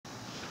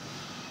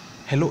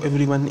Hello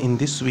everyone, in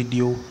this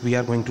video we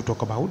are going to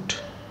talk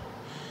about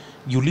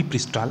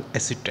ULIPRISTAL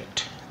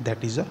acetate.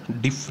 That is a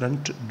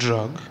different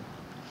drug.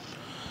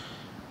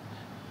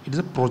 It is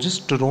a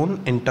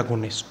progesterone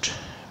antagonist.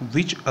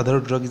 Which other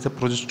drug is a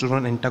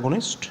progesterone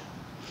antagonist?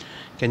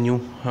 Can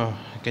you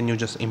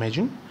just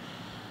imagine?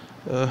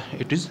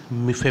 It is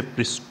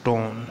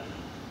mifepristone,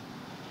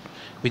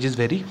 which is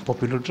very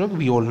popular drug.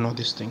 We all know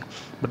this thing.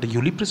 But the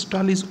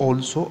ULIPRISTAL is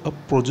also a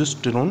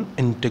progesterone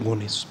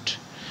antagonist.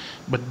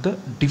 But the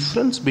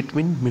difference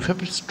between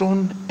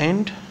mifepristone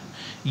and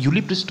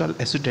ULIPRISTAL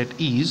acetate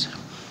is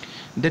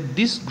that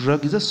this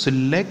drug is a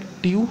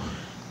selective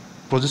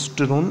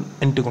progesterone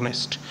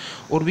antagonist,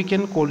 or we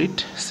can call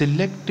it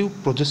selective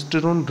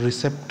progesterone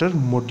receptor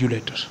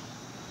modulator.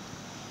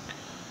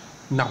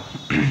 Now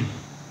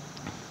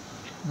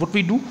what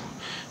we do,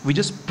 we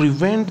just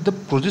prevent the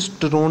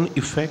progesterone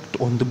effect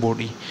on the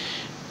body.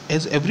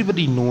 As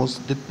everybody knows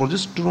that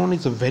progesterone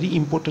is a very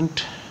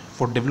important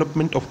for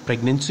development of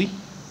pregnancy,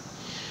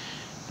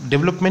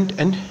 development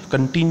and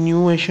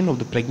continuation of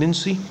the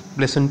pregnancy,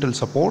 placental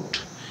support,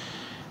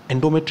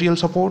 endometrial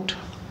support,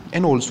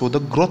 and also the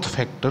growth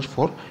factor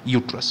for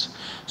uterus.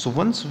 So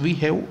once we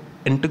have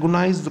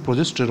antagonized the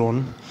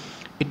progesterone,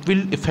 it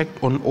will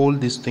affect on all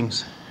these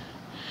things.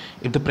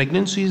 If the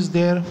pregnancy is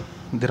there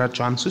are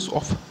chances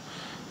of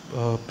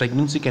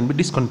pregnancy can be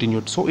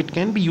discontinued, so it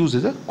can be used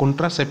as a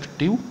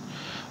contraceptive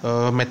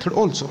method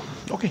also.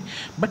 Okay,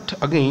 but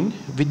again,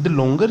 with the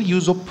longer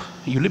use of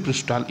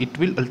ULIPRISTAL, it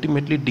will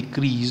ultimately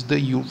decrease the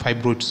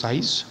fibroid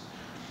size,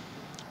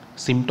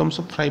 symptoms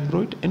of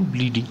fibroid, and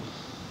bleeding.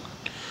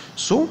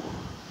 So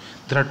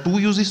there are two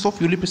uses of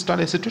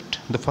ULIPRISTAL acetate.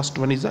 The first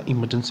one is the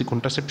emergency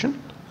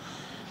contraception.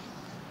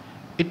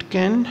 It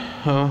can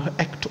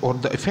act, or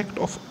the effect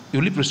of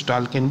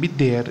ULIPRISTAL can be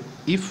there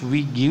if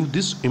we give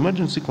this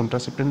emergency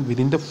contraception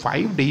within the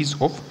 5 days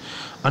of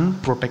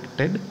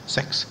unprotected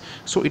sex.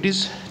 So it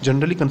is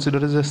generally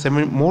considered as a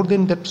more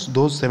than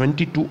those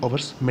 72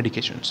 hours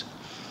medications.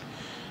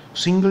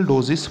 Single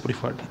dose is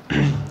preferred.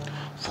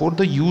 For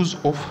the use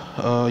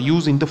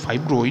in the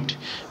fibroid,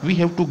 we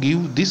have to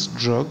give this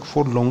drug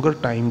for longer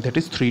time, that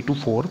is 3 to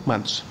 4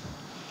 months.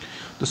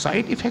 The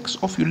side effects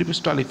of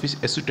ULIPRISTAL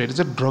acetate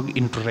is a drug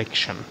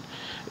interaction.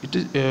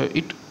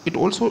 It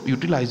also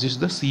utilizes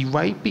the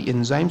CYP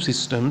enzyme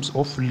systems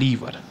of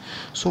liver.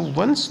 So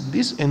once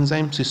this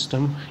enzyme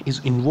system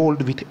is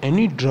involved with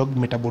any drug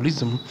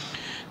metabolism,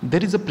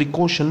 there is a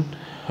precaution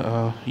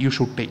you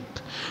should take.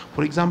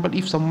 For example,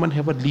 if someone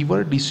have a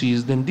liver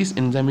disease, then this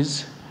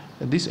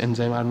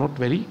enzyme are not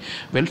very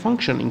well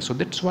functioning. So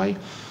that's why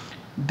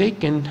they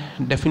can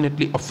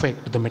definitely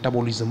affect the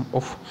metabolism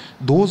of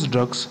those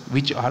drugs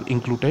which are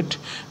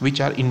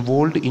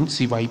involved in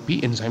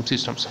CYP enzyme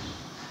systems.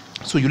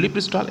 So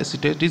ULIPRISTAL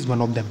acetate is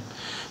one of them.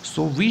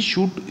 So we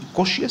should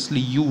cautiously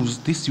use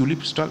this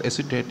ULIPRISTAL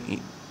acetate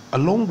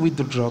along with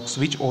the drugs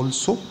which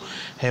also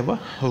have a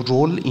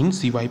role in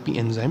CYP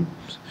enzyme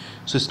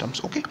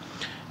systems. Okay.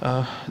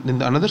 Then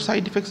the another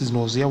side effects is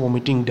nausea,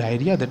 vomiting,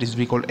 diarrhea, that is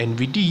we call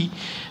NVD.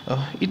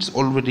 It's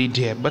already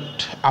there,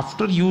 but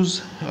after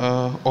use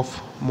of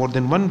more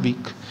than 1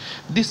 week,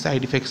 this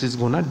side effects is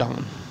gonna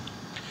down.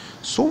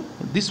 So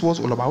this was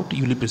all about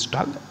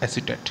ULIPRISTAL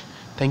acetate.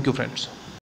 Thank you friends.